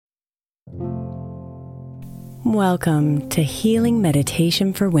Welcome to Healing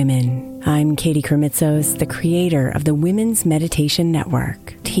Meditation for Women. I'm Katie Krimitsos, the creator of the Women's Meditation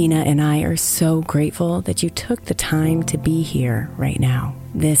Network. Tina and I are so grateful that you took the time to be here right now.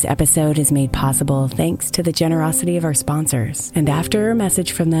 This episode is made possible thanks to the generosity of our sponsors. And after a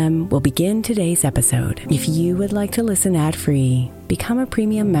message from them, we'll begin today's episode. If you would like to listen ad-free, become a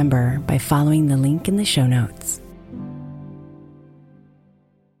premium member by following the link in the show notes.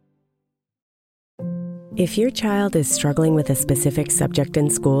 If your child is struggling with a specific subject in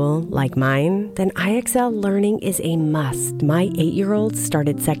school, like mine, then IXL Learning is a must. My 8-year-old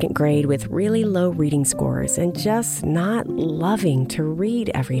started second grade with really low reading scores and just not loving to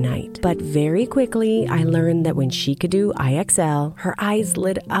read every night. But very quickly, I learned that when she could do IXL, her eyes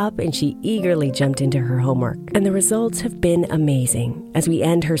lit up and she eagerly jumped into her homework. And the results have been amazing. As we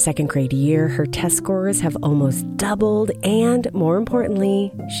end her second grade year, her test scores have almost doubled, and more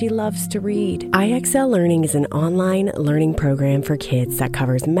importantly, she loves to read. IXL Learning is an online learning program for kids that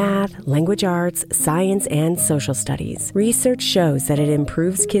covers math, language arts, science, and social studies. Research shows that it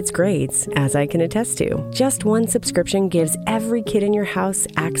improves kids' grades, as I can attest to. Just one subscription gives every kid in your house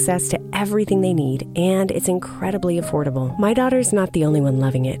access to everything they need, and it's incredibly affordable. My daughter's not the only one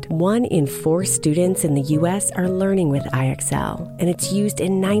loving it. 1 in 4 students in the U.S. are learning with IXL, and it's used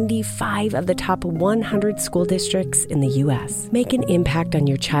in 95 of the top 100 school districts in the U.S. Make an impact on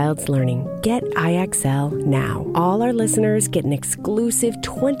your child's learning. Get IXL now. All our listeners get an exclusive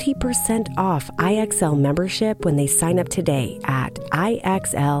 20% off IXL membership when they sign up today at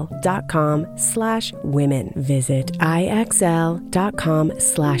IXL.com/women. Visit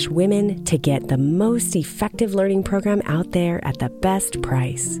IXL.com/women to get the most effective learning program out there at the best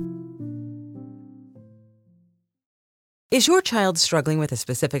price. Is your child struggling with a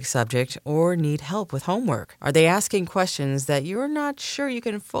specific subject or need help with homework? Are they asking questions that you're not sure you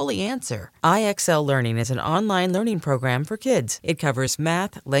can fully answer? IXL Learning is an online learning program for kids. It covers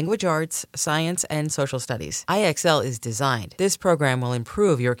math, language arts, science, and social studies. IXL is designed. This program will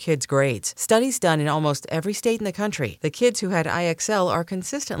improve your kids' grades. Studies done in almost every state in the country. The kids who had IXL are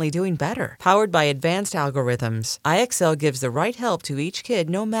consistently doing better. Powered by advanced algorithms, IXL gives the right help to each kid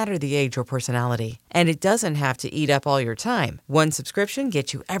no matter the age or personality. And it doesn't have to eat up all your time. One subscription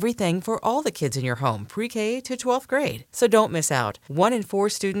gets you everything for all the kids in your home, pre-K to 12th grade. So don't miss out. 1 in 4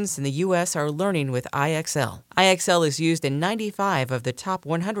 students in the U.S. are learning with IXL. IXL is used in 95 of the top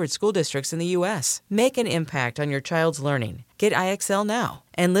 100 school districts in the U.S. Make an impact on your child's learning. Get IXL now.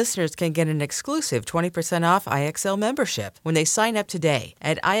 And listeners can get an exclusive 20% off IXL membership when they sign up today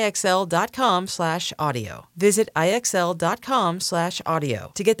at IXL.com/audio. Visit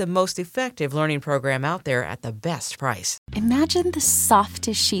IXL.com/audio to get the most effective learning program out there at the best price. Imagine the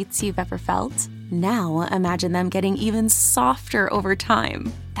softest sheets you've ever felt. Now imagine them getting even softer over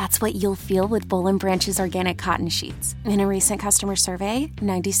time. That's what you'll feel with Boll & Branch's organic cotton sheets. In a recent customer survey,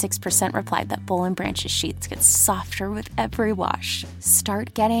 96% replied that Boll & Branch's sheets get softer with every wash.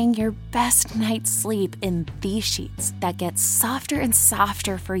 Start getting your best night's sleep in these sheets that get softer and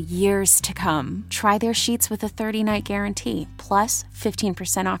softer for years to come. Try their sheets with a 30-night guarantee, plus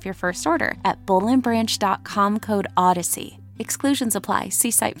 15% off your first order at bollandbranch.com code Odyssey. Exclusions apply.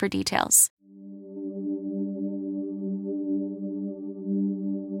 See site for details.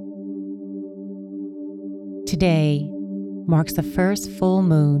 Today marks the first full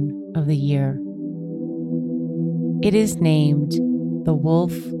moon of the year. It is named the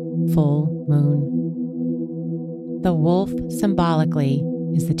Wolf Full Moon. The wolf symbolically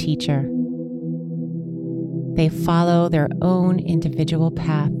is the teacher. They follow their own individual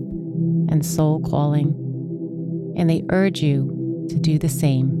path and soul calling, and they urge you to do the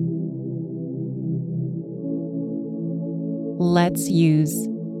same. Let's use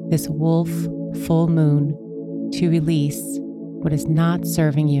this wolf full moon to release what is not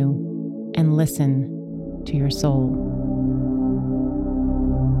serving you and listen to your soul.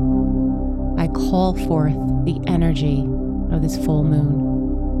 I call forth the energy of this full moon.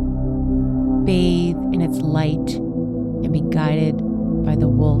 Bathe in its light and be guided by the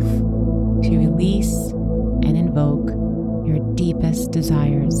wolf to release and invoke your deepest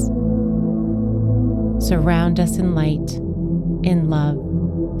desires. Surround us in light, in love,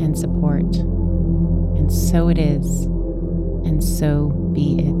 and support. And so it is, and so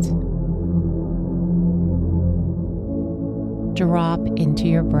be it. Drop into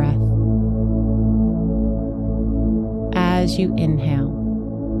your breath. As you inhale,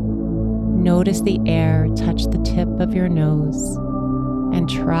 notice the air touch the tip of your nose and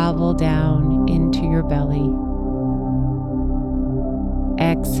travel down into your belly.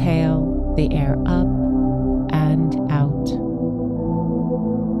 Exhale the air up and out.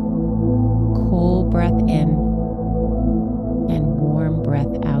 Cool breath in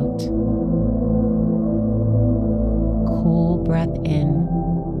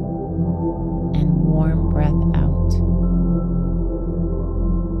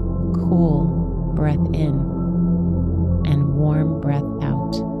cool breath in and warm breath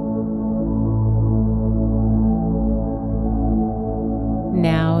out.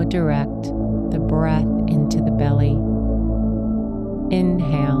 Now direct the breath into the belly.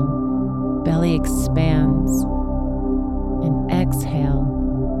 Inhale, belly expands, and exhale,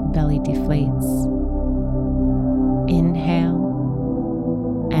 belly deflates.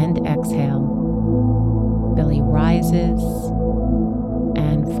 Inhale and exhale, belly rises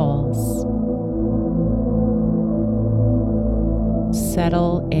and falls.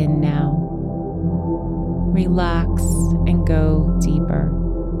 Settle in now. Relax and go deeper.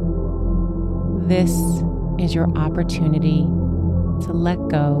 This is your opportunity to let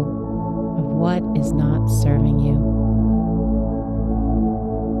go of what is not serving you.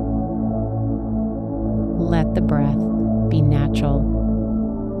 Let the breath be natural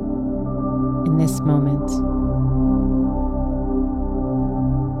in this moment.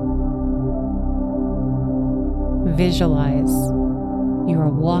 Visualize you are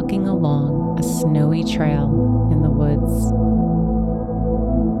walking along a snowy trail in the woods.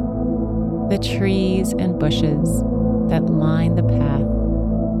 The trees and bushes that line the path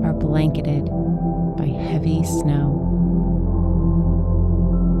are blanketed by heavy snow.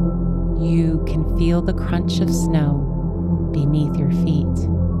 You can feel the crunch of snow beneath your feet.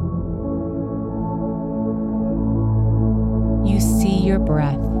 You see your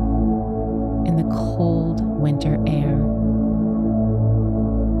breath in the cold winter air.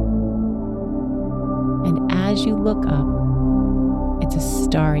 And as you look up, it's a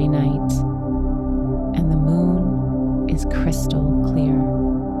starry night, and the moon is crystal clear.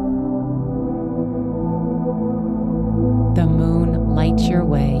 The moon lights your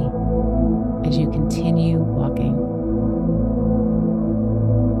way as you continue walking.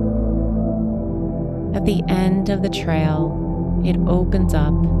 At the end of the trail, it opens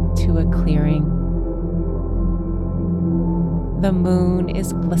up to a clearing. The moon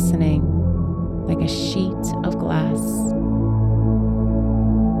is glistening like a sheet of glass.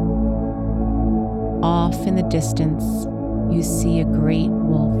 Off in the distance, you see a great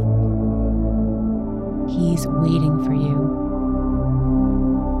wolf. He's waiting for you.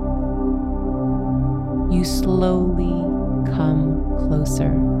 You slowly come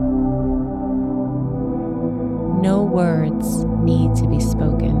closer. No words need to be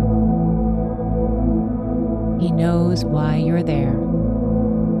spoken. He knows why you're there,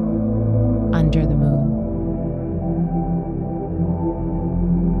 under the moon.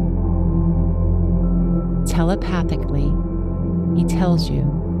 Telepathically, he tells you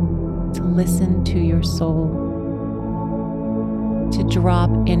to listen to your soul, to drop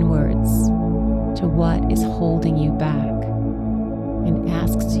inwards to what is holding you back, and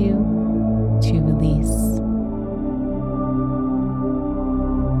asks you to release.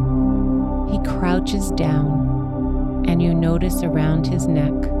 He crouches down, and you notice around his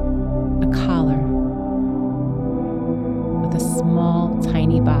neck a collar with a small,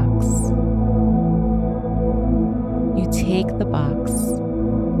 tiny box. You take the box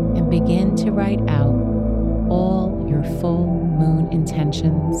and begin to write out all your full moon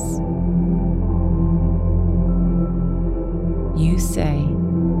intentions. You say,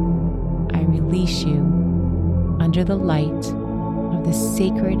 I release you under the light of the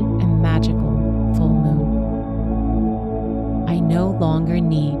sacred and magical full moon. I no longer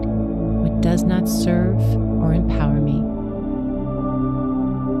need what does not serve or empower me.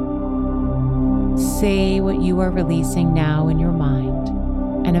 Say what you are releasing now in your mind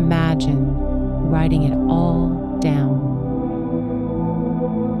and imagine writing it all down.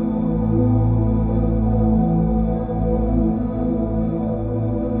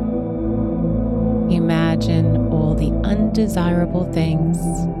 Imagine all the undesirable things,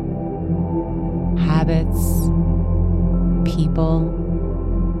 habits, people,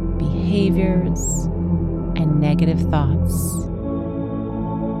 behaviors, and negative thoughts.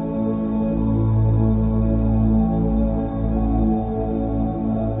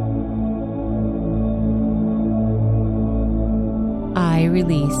 I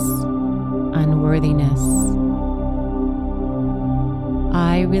release unworthiness.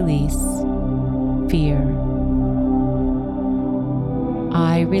 I release fear.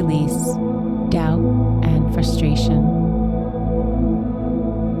 I release doubt and frustration.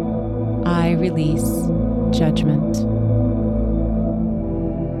 I release judgment.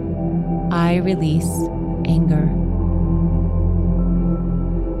 I release anger.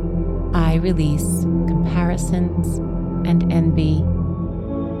 I release comparisons and envy.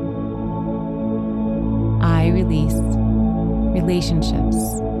 I release relationships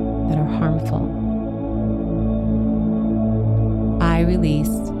that are harmful. I release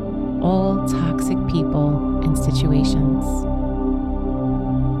all toxic people and situations.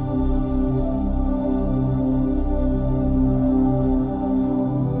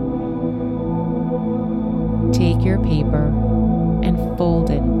 Take your paper and fold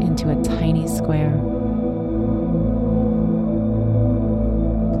it into a tiny square.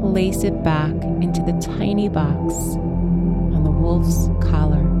 Place it back into the tiny box on the wolf's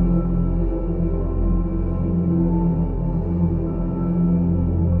collar.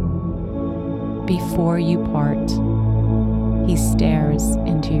 Before you part, he stares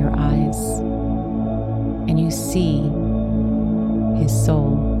into your eyes, and you see his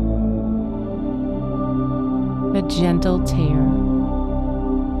soul. A gentle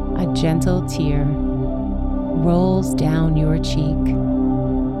tear rolls down your cheek.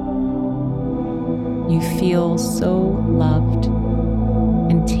 You feel so loved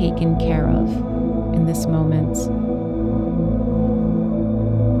and taken care of in this moment.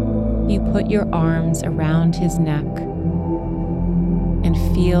 You put your arms around his neck and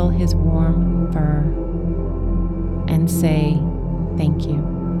feel his warm fur and say, "Thank you."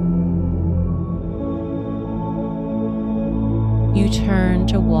 You turn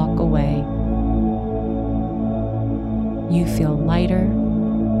to walk away. You feel lighter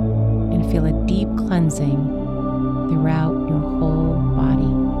and feel a deep cleansing throughout your whole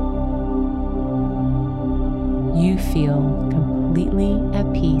body. You feel completely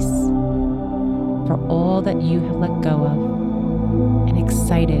at peace for all that you have let go of and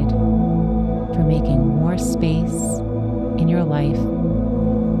excited for making more space in your life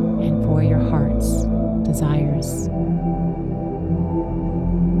and for your heart's desires.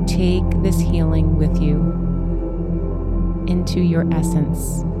 Take this healing with you into your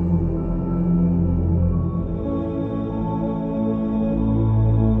essence.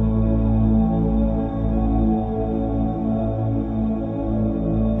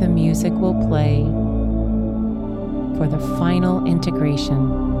 The music will play for the final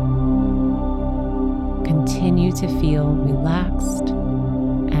integration. Continue to feel relaxed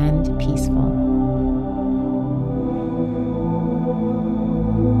and peaceful.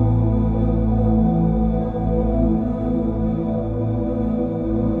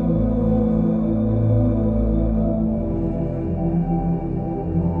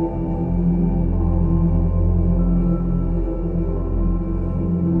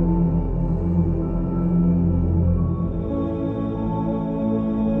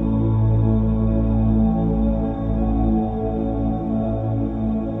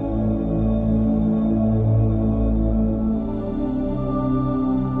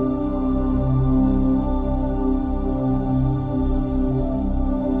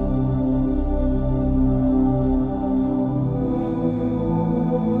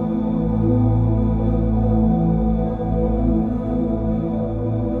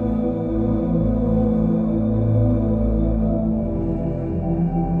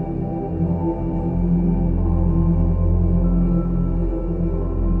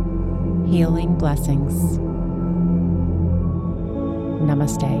 Healing blessings.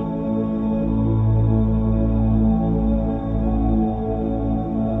 Namaste.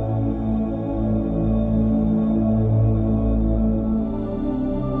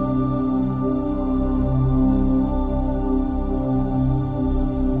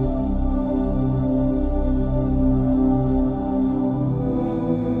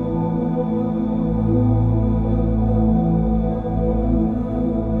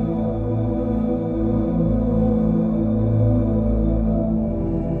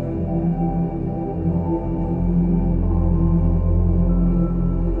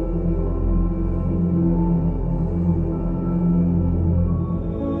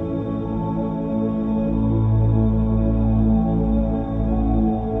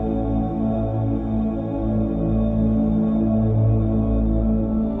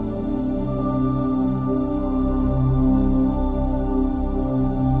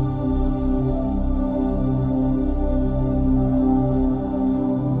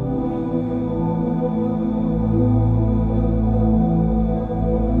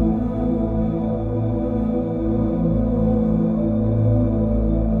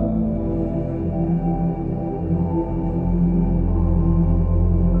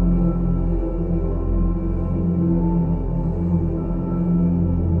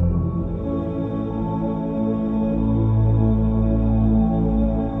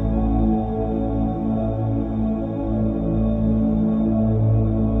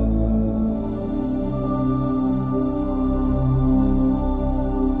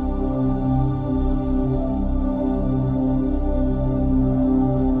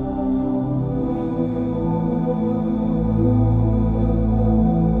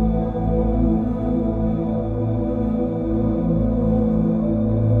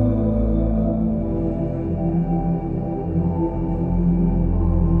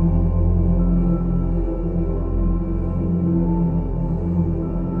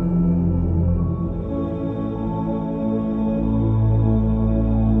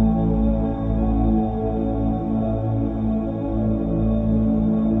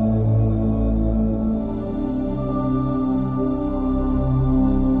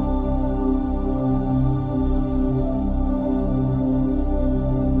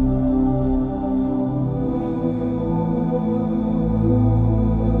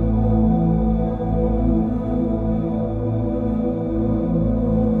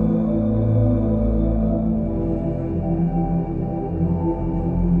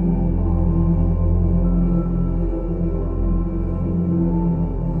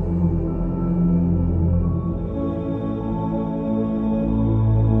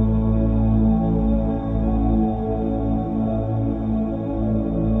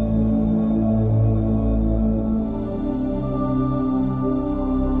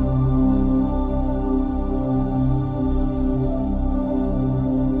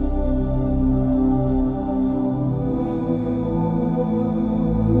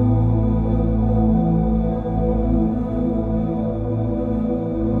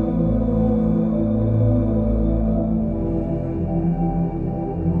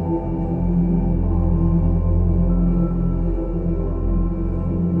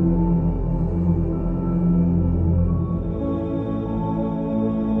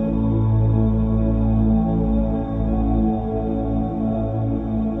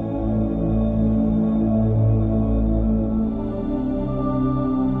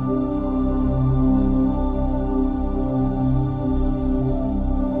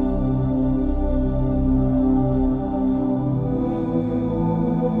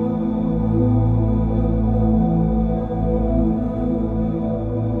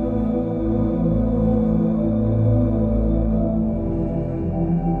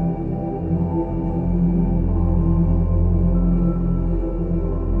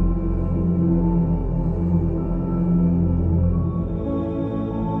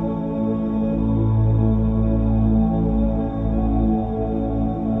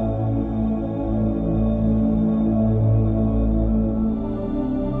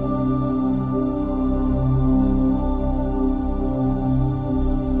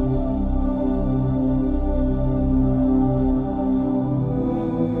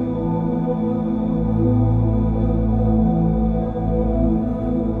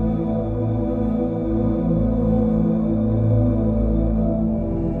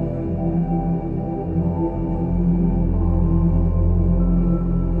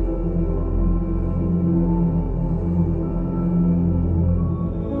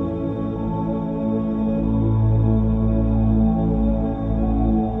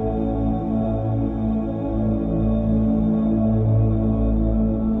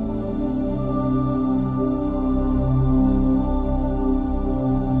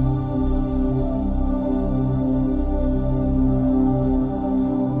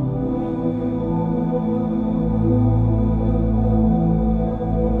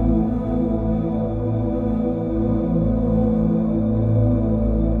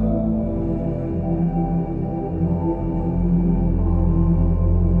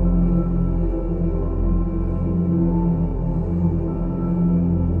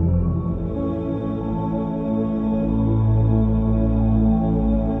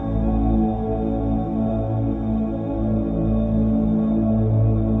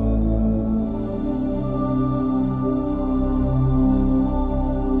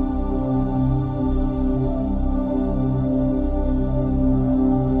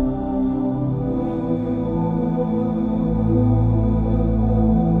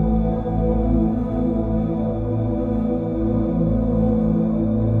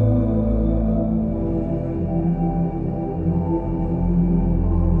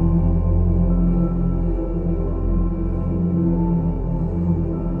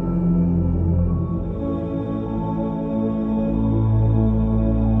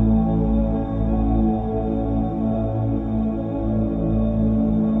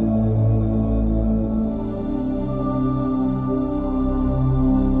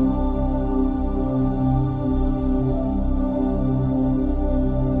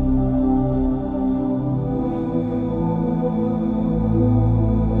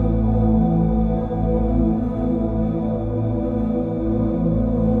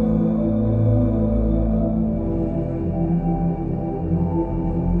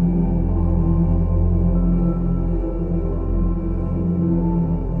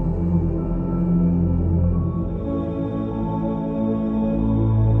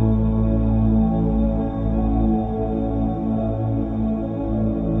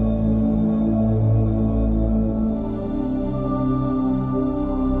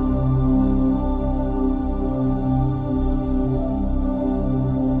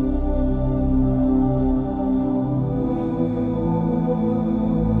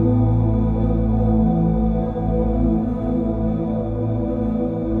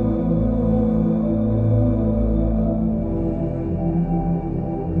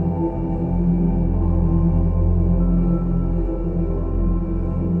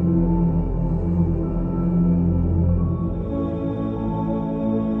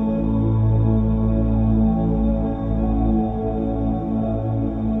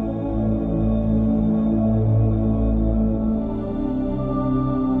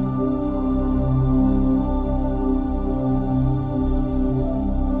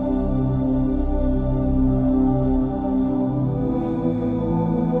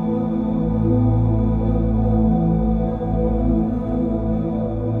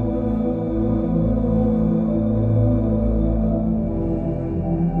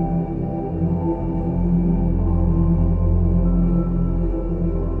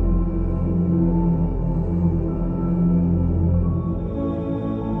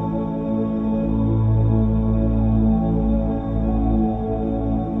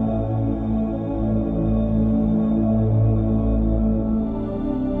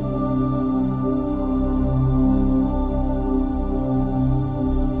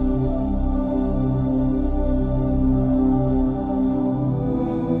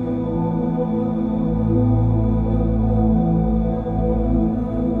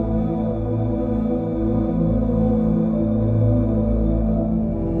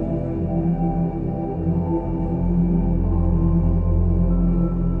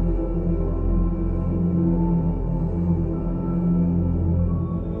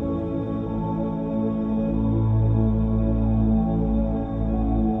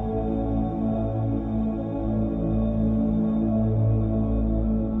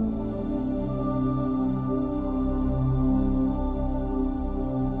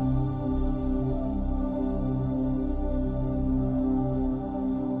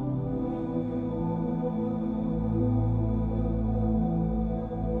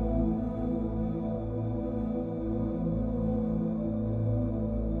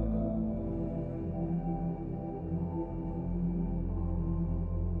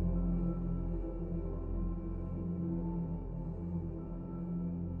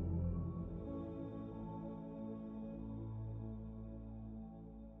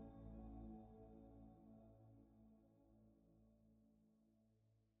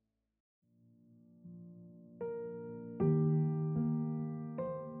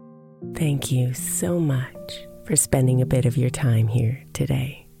 Thank you so much for spending a bit of your time here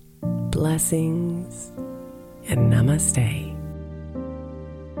today. Blessings and namaste.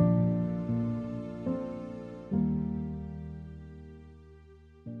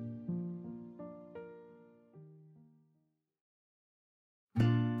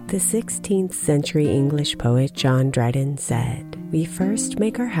 The 16th century English poet John Dryden said, "We first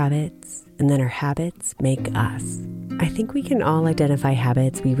make our habits, and then our habits make us." I think we can all identify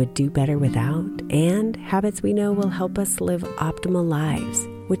habits we would do better without, and habits we know will help us live optimal lives,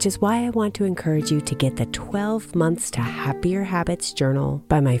 which is why I want to encourage you to get the 12 Months to Happier Habits journal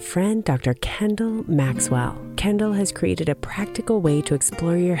by my friend Dr. Kendall Maxwell. Kendall has created a practical way to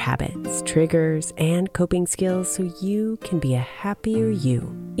explore your habits, triggers, and coping skills so you can be a happier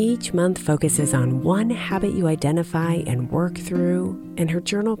you. Each month focuses on one habit you identify and work through, and her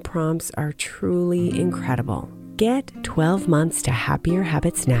journal prompts are truly incredible. Get 12 Months to Happier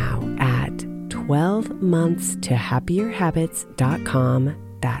Habits now at 12monthstohappierhabits.com.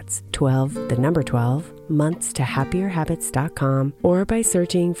 That's 12, the number 12, monthstohappierhabits.com, or by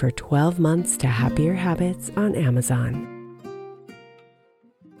searching for 12 Months to Happier Habits on Amazon.